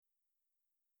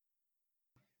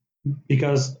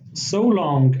because so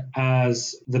long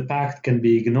as the pact can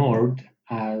be ignored,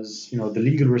 as the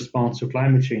legal response to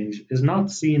climate change is not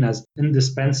seen as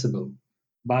indispensable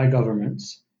by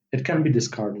governments, it can be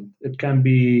discarded, it can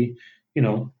be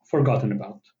forgotten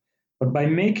about. But by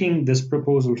making this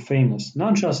proposal famous,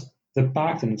 not just the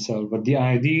pact in itself, but the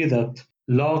idea that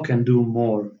law can do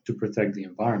more to protect the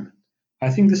environment,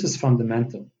 I think this is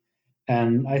fundamental.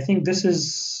 And I think this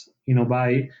is,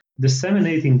 by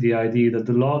disseminating the idea that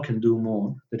the law can do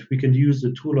more, that we can use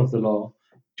the tool of the law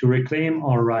to reclaim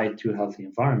our right to a healthy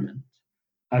environment.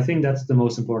 I think that's the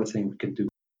most important thing we can do.